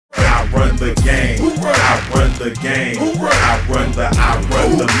the game. I run the game. I run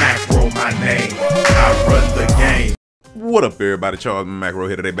the macro, my name. I run the game. What up, everybody? Charles Macro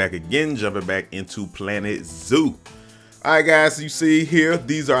here today, back again, jumping back into Planet Zoo. All right, guys, you see here,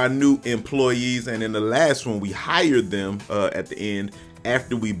 these are our new employees, and in the last one, we hired them at the end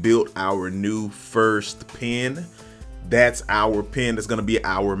after we built our new first pen. That's our pen. That's going to be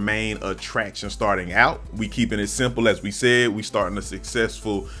our main attraction starting out. We keeping it simple, as we said. We starting a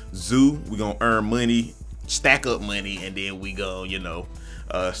successful zoo. We're going to earn money, stack up money, and then we go, you know,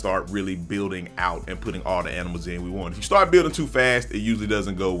 start really building out and putting all the animals in we want. If you start building too fast, it usually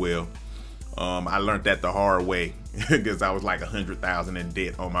doesn't go well. I learned that the hard way because I was like 100,000 in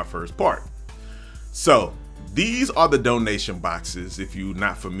debt on my first part. So these are the donation boxes. If you're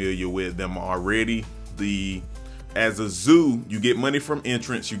not familiar with them already, as a zoo, you get money from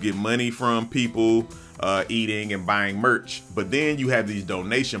entrance, you get money from people eating and buying merch, but then you have these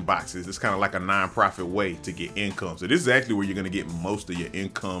donation boxes. It's kind of like a non-profit way to get income. So this is actually where you're going to get most of your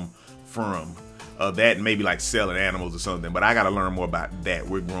income from. That maybe like selling animals or something, but I got to learn more about that.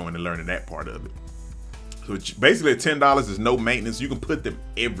 We're growing and learning that part of it. So basically at $10 is no maintenance. You can put them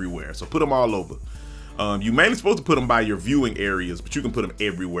everywhere. So put them all over. You mainly supposed to put them by your viewing areas, but you can put them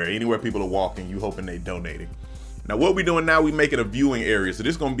everywhere. Anywhere people are walking, you hoping they donating. Now what we're doing now, we making a viewing area. So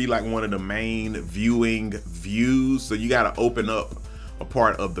this is going to be like one of the main viewing views. So you got to open up a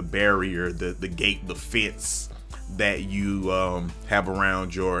part of the barrier, the gate, the fence that you have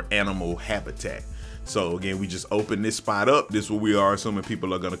around your animal habitat. So again, we just open this spot up. This is where we are assuming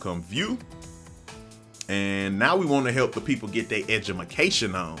people are going to come view. And now we want to help the people get their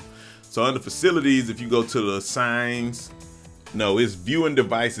edumacation on. So under facilities, if you go to the signs, no, it's viewing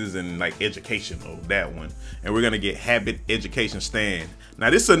devices and like educational, that one. And we're gonna get habit education stand. Now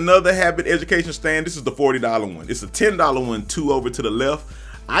this is another habit education stand. This is the $40 one. It's a $10 one too over to the left.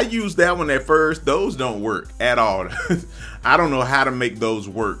 I used that one at first. Those don't work at all. I don't know how to make those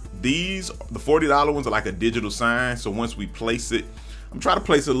work. The $40 ones are like a digital sign. So once we place it, I'm trying to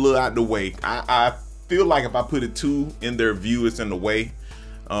place it a little out the way. I feel like if I put it too in their view, it's in the way.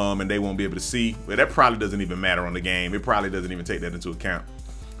 And they won't be able to see, but that probably doesn't even matter on the game. It probably doesn't even take that into account.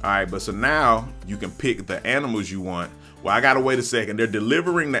 All right, but so now you can pick the animals you want. Well, I gotta wait a second. They're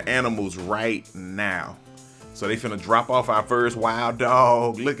delivering the animals right now. So they finna drop off our first wild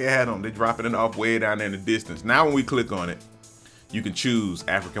dog. Look at them, they're dropping it off way down there in the distance. Now when we click on it, you can choose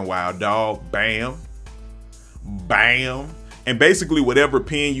African wild dog, bam, bam. And basically whatever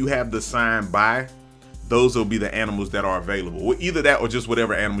pen you have the sign by, those will be the animals that are available. Well, either that or just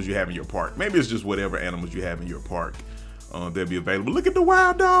whatever animals you have in your park. Maybe it's just whatever animals you have in your park. They'll be available. Look at the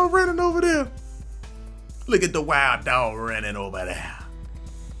wild dog running over there. Look at the wild dog running over there.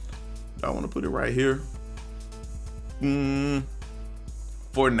 I want to put it right here.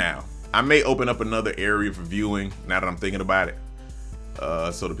 For now. I may open up another area for viewing now that I'm thinking about it.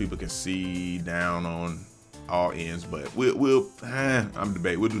 So the people can see down on all ends, but I'm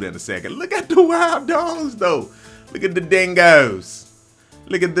debating. We'll do that in a second. Look at the wild dogs though. Look at the dingoes.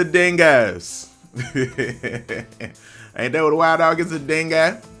 Look at the dingoes. Ain't that what a wild dog is? A dingo?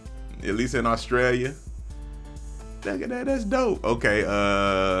 At least in Australia. Look at that, that's dope. Okay,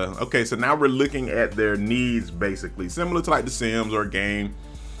 okay, so now we're looking at their needs basically. Similar to like The Sims or a game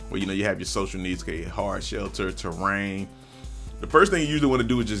where you know you have your social needs, okay, hard shelter, terrain. The first thing you usually want to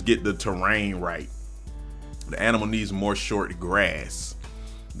do is just get the terrain right. The animal needs more short grass.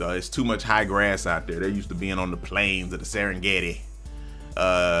 There's too much high grass out there. They're used to being on the plains of the Serengeti.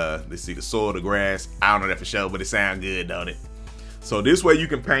 Let's see, the soil, the grass. I don't know that for sure, but it sounds good, don't it? So this way you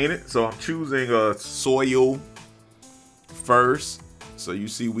can paint it. So I'm choosing soil first. So you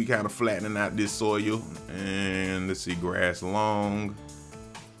see we kind of flattening out this soil. And let's see, grass long,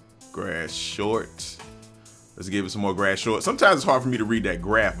 grass short. Let's give it some more grass short. Sometimes it's hard for me to read that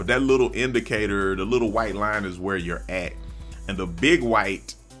graph, but that little indicator, the little white line is where you're at. And the big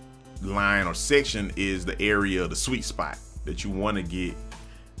white line or section is the area, the sweet spot that you want to get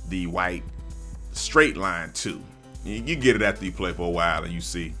the white straight line to. You get it after you play for a while and you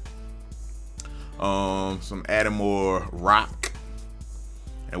see. Some adding more rock.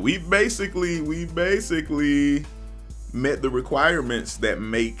 And we basically met the requirements that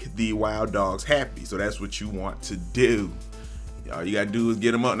make the wild dogs happy. So that's what you want to do. All you gotta do is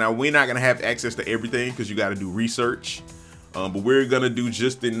get them up. Now we're not gonna have access to everything because you gotta do research. But we're gonna do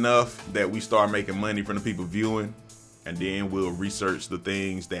just enough that we start making money from the people viewing. And then we'll research the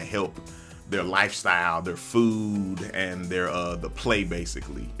things that help their lifestyle, their food, and their the play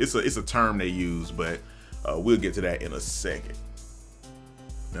basically. It's a term they use, but we'll get to that in a second.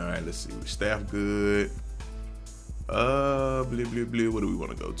 All right, let's see. We staff good. Blah, blah, blah. What do we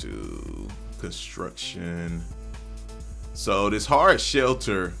want to go to? Construction. So this hard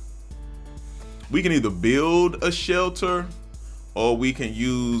shelter, we can either build a shelter or we can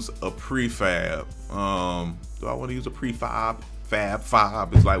use a prefab. Do I want to use a prefab?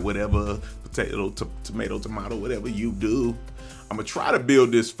 Fob is like whatever, potato, tomato, tomato, whatever you do. I'm gonna try to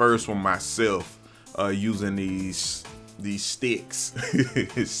build this first one myself, using these sticks,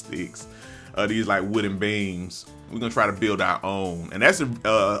 sticks, these like wooden beams. We're gonna try to build our own, and that's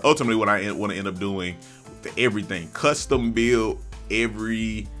ultimately what I want to end up doing with everything. Custom build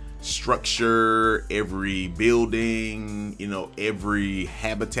every structure, every building, you know, every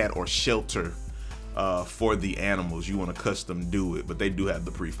habitat or shelter for the animals. You want to custom do it, but they do have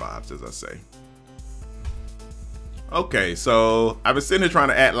the prefabs, as I say. Okay, so I've been sitting here trying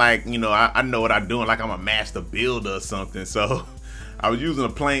to act like, you know, I know what I'm doing, like I'm a master builder or something. So I was using the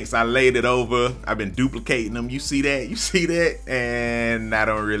planks, I laid it over, I've been duplicating them. You see that? You see that? And I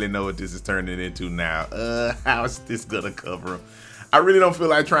don't really know what this is turning into now. How is this gonna cover them? I really don't feel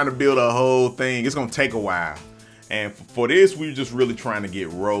like trying to build a whole thing. It's gonna take a while. And for this, we're just really trying to get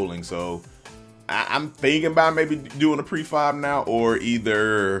rolling. So I'm thinking about maybe doing a prefab now, or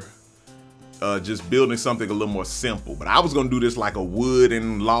either just building something a little more simple. But I was gonna do this like a wood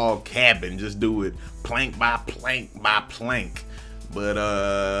and log cabin, just do it plank by plank by plank. But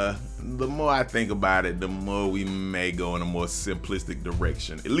the more I think about it, the more we may go in a more simplistic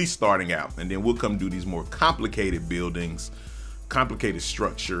direction, at least starting out. And then we'll come do these more complicated buildings, complicated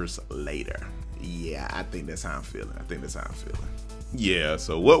structures later. Yeah, I think that's how I'm feeling. Yeah,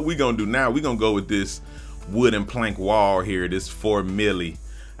 so what we gonna do now, we gonna go with this wooden plank wall here, this 4 milli.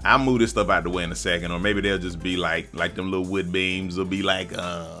 I'll move this stuff out the way in a second, or maybe they'll just be like them little wood beams will be like,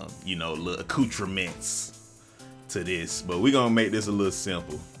 you know, little accoutrements to this. But we're gonna make this a little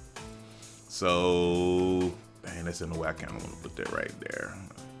simple. So, dang, that's in the way. I kind of want to put that right there.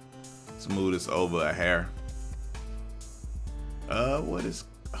 Smooth this over a hair. What is,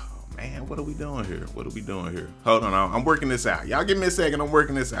 oh man, what are we doing here? Hold on, I'm working this out. Y'all give me a second, I'm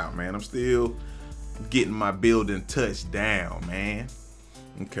working this out, man. I'm still getting my building touched down, man.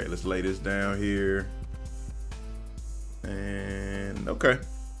 Okay, let's lay this down here. And okay.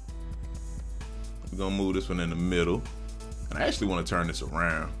 We're gonna move this one in the middle. And I actually want to turn this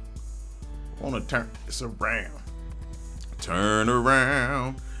around. Turn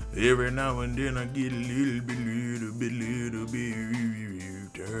around. Every now and then I get a little bit,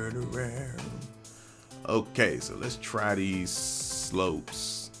 turn around. Okay, so let's try these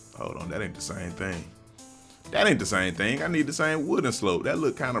slopes. Hold on, that ain't the same thing. I need the same wooden slope. That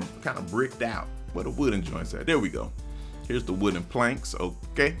look kind of bricked out. Where the wooden joints at? There we go. Here's the wooden planks.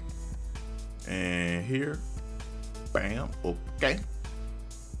 Okay. And here, bam. Okay.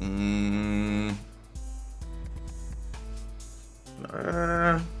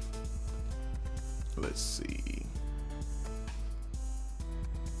 Let's see.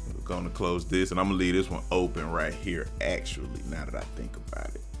 We're gonna close this, and I'm gonna leave this one open right here. Actually, now that I think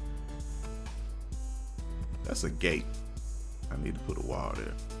about it. That's a gate. I need to put a wall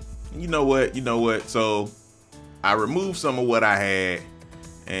there. You know what? So I removed some of what I had,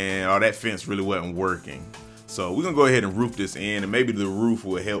 and that fence really wasn't working. So we're gonna go ahead and roof this in, and maybe the roof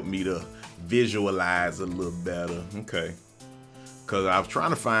will help me to visualize a little better. Okay. Cause I was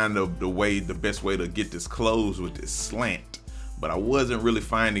trying to find the best way to get this closed with this slant, but I wasn't really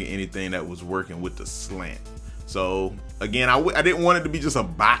finding anything that was working with the slant. So again, I didn't want it to be just a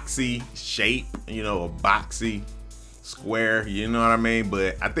boxy shape, you know, a boxy square, you know what I mean?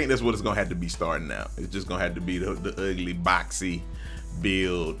 But I think that's what it's gonna have to be starting out. It's just gonna have to be the ugly boxy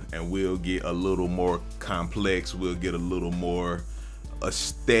build, and we'll get a little more complex. We'll get a little more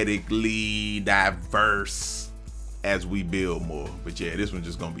aesthetically diverse as we build more. But yeah, this one's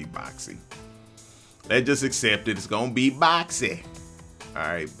just gonna be boxy. Let's just accept it. It's gonna be boxy. All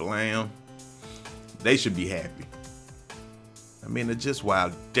right, blam. They should be happy. I mean, they're just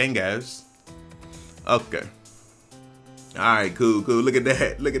wild dingoes. Okay. All right, cool. Look at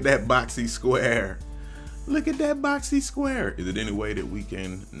that. Look at that boxy square. Look at that boxy square. Is it any way that we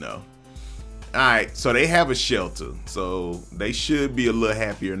can? No. All right, so they have a shelter. So they should be a little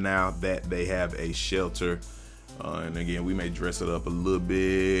happier now that they have a shelter. And again, we may dress it up a little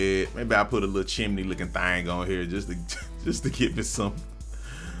bit. Maybe I'll put a little chimney looking thing on here just to give it some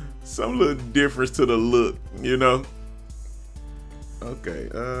little difference to the look, you know? Okay,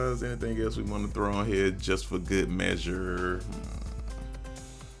 is there anything else we want to throw on here just for good measure?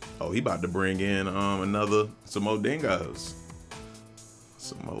 Oh, he about to bring in some more dingoes.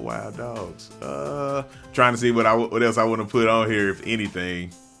 Some more wild dogs. Trying to see what else I want to put on here, if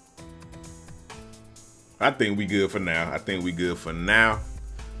anything. I think we good for now.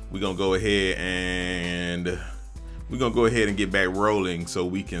 We're gonna go ahead and get back rolling so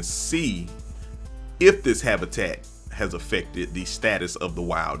we can see if this habitat has affected the status of the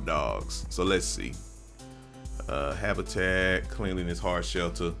wild dogs. So let's see. Habitat, cleanliness, hard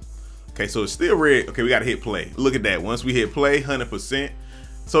shelter. Okay, so it's still red. Okay, we gotta hit play. Look at that. Once we hit play, 100%.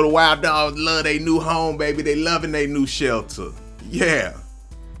 So the wild dogs love their new home, baby. They loving their new shelter. Yeah.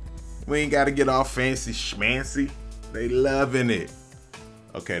 We ain't gotta get all fancy schmancy. They loving it.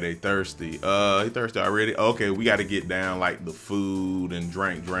 Okay, they thirsty. They thirsty already. Okay, we gotta get down like the food and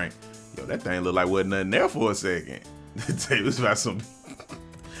drink. Yo, that thing looked like wasn't nothing there for a second. It was about some.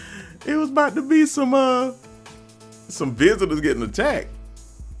 It was about to be some visitors getting attacked.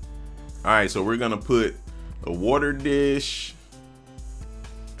 All right, so we're gonna put a water dish,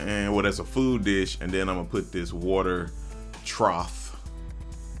 and well, that's a food dish, and then I'm gonna put this water trough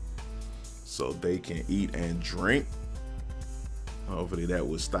so they can eat and drink. Hopefully that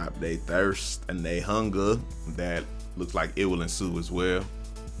will stop their thirst and their hunger. That looks like it will ensue as well.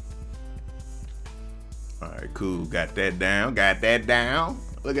 All right, cool. Got that down.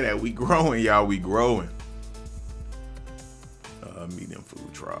 Look at that. We growing, y'all. We growing. Medium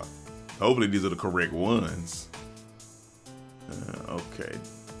food trough. Hopefully these are the correct ones. Okay.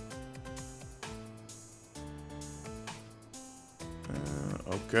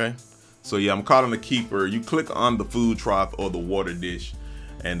 Okay. So yeah, I'm calling the keeper. You click on the food trough or the water dish,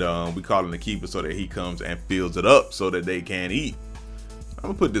 and we calling the keeper so that he comes and fills it up so that they can eat. I'm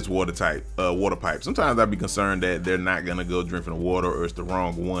gonna put this water pipe. Sometimes I'd be concerned that they're not gonna go drink from the water or it's the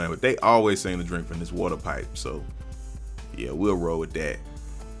wrong one, but they always seem to drink from this water pipe. So yeah, we'll roll with that.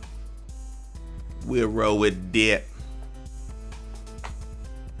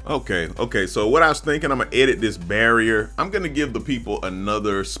 Okay, so what I was thinking, I'm gonna edit this barrier. I'm gonna give the people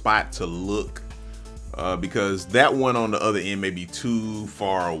another spot to look because that one on the other end may be too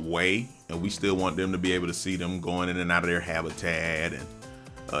far away, and we still want them to be able to see them going in and out of their habitat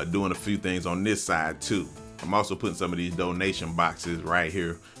and doing a few things on this side too. I'm also putting some of these donation boxes right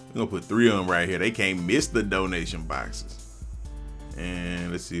here. We're gonna put 3 of them right here. They can't miss the donation boxes.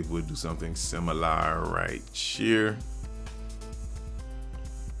 And let's see if we'll do something similar right here.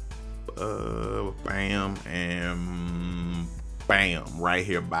 Bam and bam right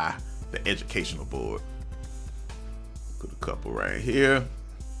here by the educational board. Put a couple right here.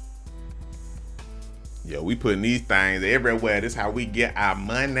 Yeah, we putting these things everywhere. This is how we get our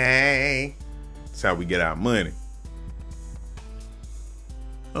money. That's how we get our money.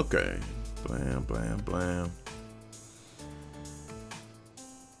 Okay. Blam.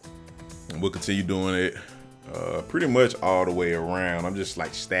 And we'll continue doing it pretty much all the way around. I'm just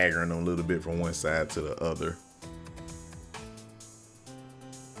like staggering them a little bit from one side to the other.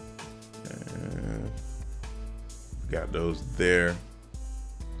 And got those there.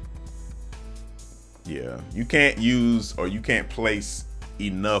 Yeah, you can't use or you can't place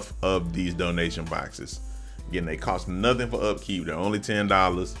enough of these donation boxes. Again, they cost nothing for upkeep. They're only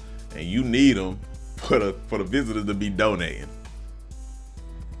 $10, and you need them for the visitors to be donating.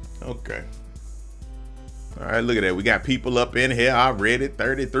 Okay. All right, look at that. We got people up in here already.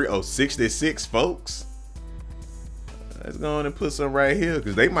 33, 66 folks. Let's go on and put some right here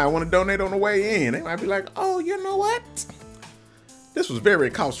because they might want to donate on the way in. They might be like, oh, you know what? This was very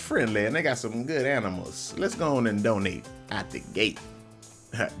cost friendly and they got some good animals. Let's go on and donate out the gate.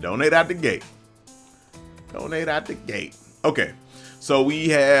 Donate out the gate. Donate out the gate. Okay, so we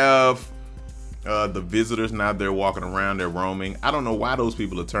have the visitors now. They're walking around, they're roaming. I don't know why those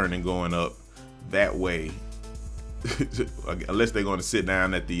people are turning going up that way unless they're going to sit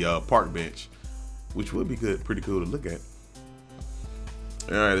down at the park bench, which would be good, pretty cool to look at.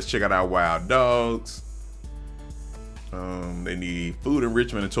 All right, let's check out our wild dogs. They need food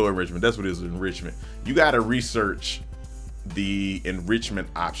enrichment and toy enrichment. That's what it is, enrichment. You got to research the enrichment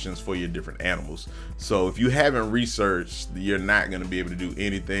options for your different animals. So if you haven't researched, you're not going to be able to do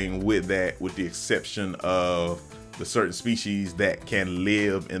anything with that, with the exception of the certain species that can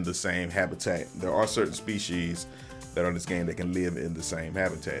live in the same habitat. There are certain species that are in this game that can live in the same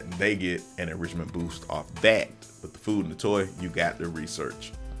habitat, and they get an enrichment boost off that. But the food and the toy, you got to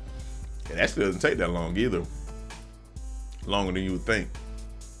research. And that still doesn't take that long either. Longer than you would think.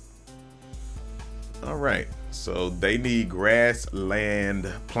 All right, so they need grassland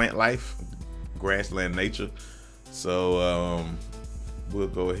plant life, grassland nature. So we'll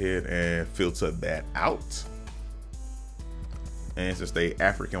go ahead and filter that out. And since they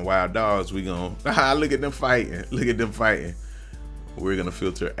African wild dogs, we gonna look at them fighting. Look at them fighting. We're gonna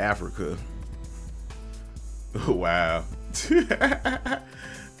filter Africa. Wow.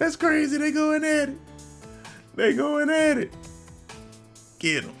 That's crazy. They going at it. They going at it.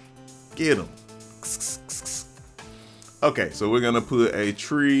 Get them. Get them. Okay, so we're gonna put a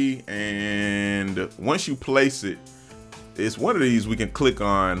tree, and once you place it, it's one of these we can click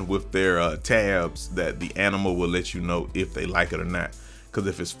on with their tabs that the animal will let you know if they like it or not. Because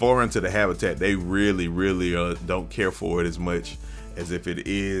if it's foreign to the habitat, they really don't care for it as much as if it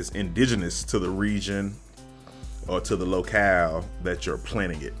is indigenous to the region or to the locale that you're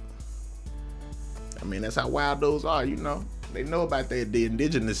planting it. I mean, that's how wild those are, you know. They know about the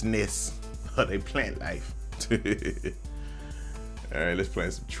indigenousness of their plant life. All right, let's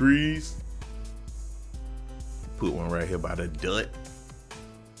plant some trees. Put one right here by the dot.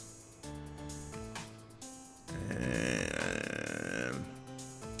 And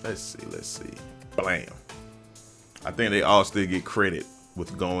let's see. Blam. I think they all still get credit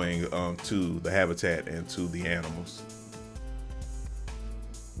with going to the habitat and to the animals.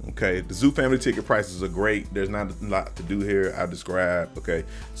 Okay, the zoo family ticket prices are great. There's not a lot to do here. I'll describe. Okay,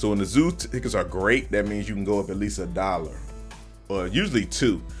 so when the zoo tickets are great, that means you can go up at least $1, or usually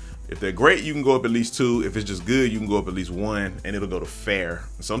 $2. If they're great, you can go up at least $2. If it's just good, you can go up at least $1, and it'll go to fair.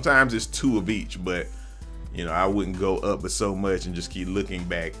 Sometimes it's 2 of each, but you know, I wouldn't go up but so much and just keep looking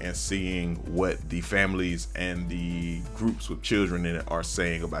back and seeing what the families and the groups with children in it are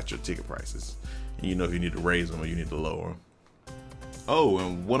saying about your ticket prices. And you know if you need to raise them or you need to lower them. Oh,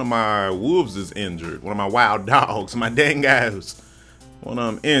 and one of my wolves is injured. One of my wild dogs, my dangos. One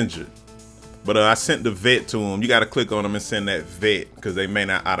of them injured. But I sent the vet to him. You got to click on them and send that vet because they may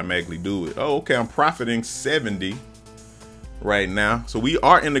not automatically do it. Oh, okay. I'm profiting 70 right now. So we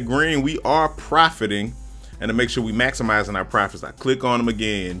are in the green. We are profiting. And to make sure we maximizing our profits, I click on them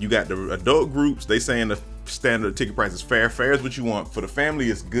again. You got the adult groups. They saying the standard ticket price is fair. Fair is what you want. For the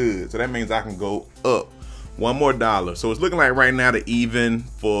family, it's good. So that means I can go up $1 more. So it's looking like right now the even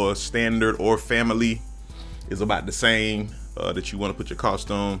for standard or family is about the same that you want to put your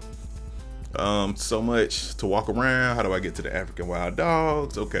cost on. So much to walk around. How do I get to the African wild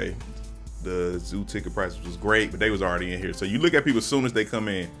dogs? Okay, the zoo ticket price was great, but they was already in here. So you look at people as soon as they come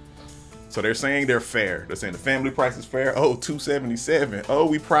in. So they're saying they're fair. They're saying the family price is fair. Oh, $277. Oh,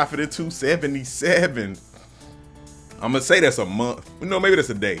 we profited $277. I'm gonna say that's a month. No, maybe that's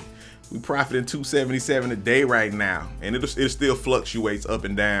a day. We profiting $277 a day right now, and it still fluctuates up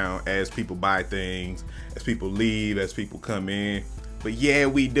and down as people buy things, as people leave, as people come in. But yeah,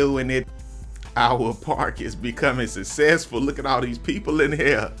 we doing it. Our park is becoming successful. Look at all these people in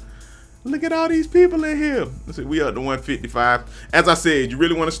here. Look at all these people in here. Let's see, we up to 155. As I said, you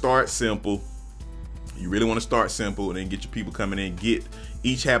really want to start simple. You really want to start simple and then get your people coming in, get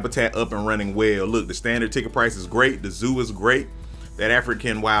each habitat up and running well. Look, the standard ticket price is great. The zoo is great. That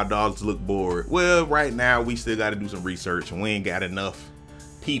African wild dogs look bored. Well, right now we still got to do some research, and we ain't got enough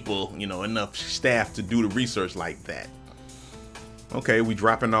people, you know, enough staff to do the research like that. Okay, we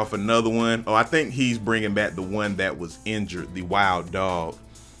dropping off another one. Oh, I think he's bringing back the one that was injured, the wild dog.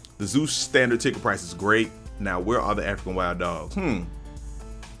 The zoo standard ticket price is great. Now, where are the African wild dogs? I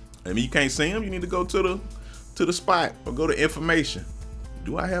mean, you can't see them. You need to go to the spot or go to information.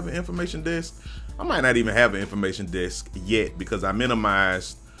 Do I have an information desk? I might not even have an information desk yet because I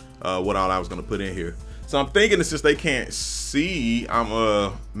minimized what all I was gonna put in here. So I'm thinking that since they can't see,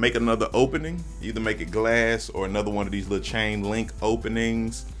 I'm make another opening, either make it glass or another one of these little chain link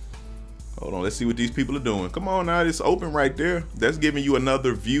openings. Hold on, let's see what these people are doing. Come on now, it's open right there. That's giving you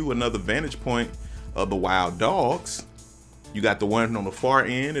another view, another vantage point of the wild dogs. You got the one on the far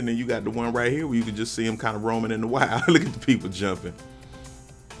end, and then you got the one right here where you can just see them kind of roaming in the wild. Look at the people jumping.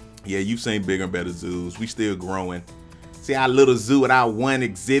 Yeah, you've seen bigger and better zoos. We still growing. See our little zoo with our one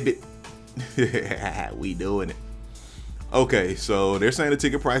exhibit. We doing it. Okay, so they're saying the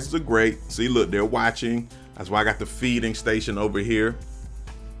ticket prices are great. See, look, they're watching. That's why I got the feeding station over here.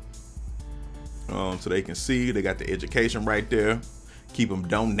 So they can see. They got the education right there. Keep them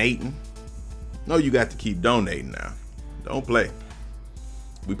donating. No, you got to keep donating now. Don't play.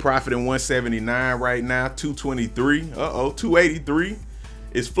 We profiting 179 right now. 223. Uh-oh, 283.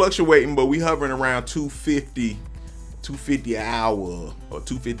 It's fluctuating, but we hovering around 250 an hour or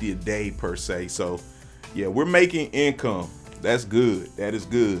 250 a day per se. So yeah, we're making income. That's good. That is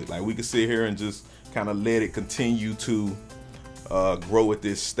good. Like, we can sit here and just kind of let it continue to grow at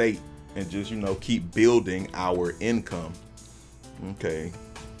this state and just, you know, keep building our income. Okay.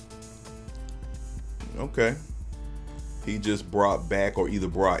 Okay. He just brought back or either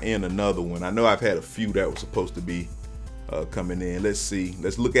brought in another one. I know I've had a few that were supposed to be coming in. Let's see.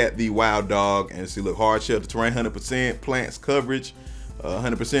 Let's look at the wild dog and see. Look, hard shelter terrain, 100%. Plants coverage,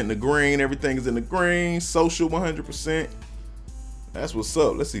 100% in the green. Everything is in the green. Social, 100%. That's what's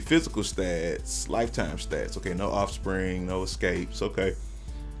up. Let's see, physical stats, lifetime stats. Okay, no offspring, no escapes. Okay.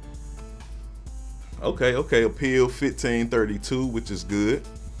 Okay, appeal 1532, which is good.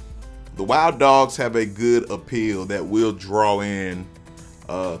 The wild dogs have a good appeal that will draw in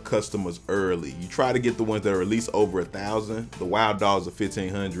customers early. You try to get the ones that are at least over 1,000. The wild dogs are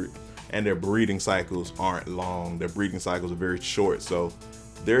 1,500, and their breeding cycles aren't long. Their breeding cycles are very short, so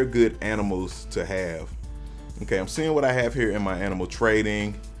they're good animals to have. Okay, I'm seeing what I have here in my animal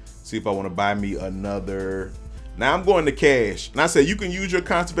trading. See if I want to buy me another. Now I'm going to cash. And I said you can use your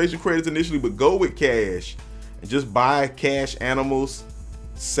conservation credits initially, but go with cash and just buy cash animals.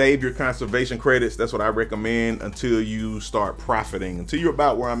 Save your conservation credits. That's what I recommend until you start profiting. Until you're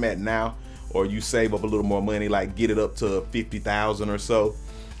about where I'm at now, or you save up a little more money, like get it up to 50,000 or so.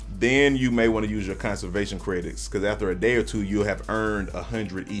 Then you may want to use your conservation credits, because after a day or two, you'll have earned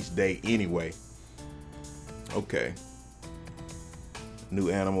 100 each day anyway. Okay. New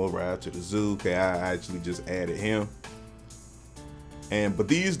animal, ride to the zoo. Okay, I actually just added him. But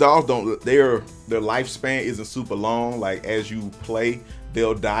these dogs don't, their lifespan isn't super long. Like as you play,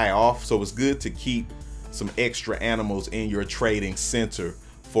 they'll die off. So it's good to keep some extra animals in your trading center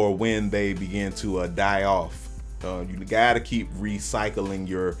for when they begin to die off. You gotta keep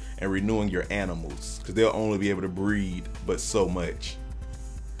recycling and renewing your animals, because they'll only be able to breed but so much.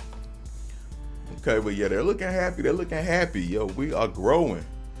 Okay, but yeah, they're looking happy. They're looking happy. Yo, we are growing.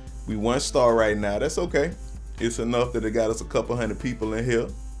 We 1 star right now. That's okay. It's enough that it got us a couple hundred people in here.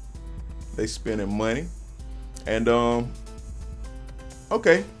 They spending money. And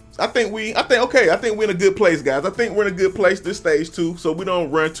okay. I think we're in a good place, guys. I think we're in a good place this stage too. So we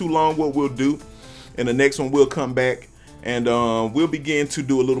don't run too long. What we'll do in the next one, we'll come back and we'll begin to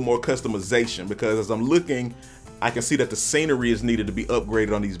do a little more customization, because as I'm looking, I can see that the scenery is needed to be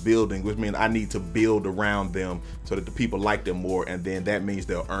upgraded on these buildings, which means I need to build around them so that the people like them more, and then that means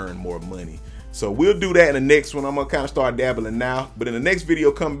they'll earn more money. So we'll do that in the next one. I'm gonna kind of start dabbling now, but in the next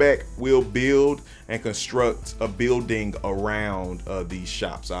video, come back, we'll build and construct a building around these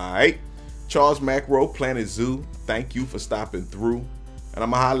shops. All right, Charles Macro, Planet Zoo, thank you for stopping through, and I'm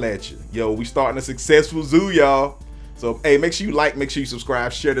gonna holla at you. Yo, we starting a successful zoo, y'all. So, hey, make sure you like, make sure you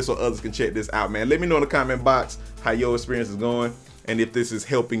subscribe, share this so others can check this out, man. Let me know in the comment box how your experience is going and if this is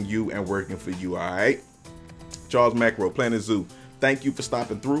helping you and working for you, all right? Charles Macro, Planet Zoo, thank you for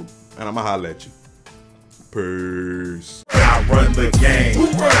stopping through, and I'm gonna holla at you. Peace. I run the game.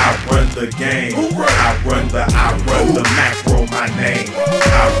 I run the game. I run the macro, my name.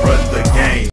 I run the game.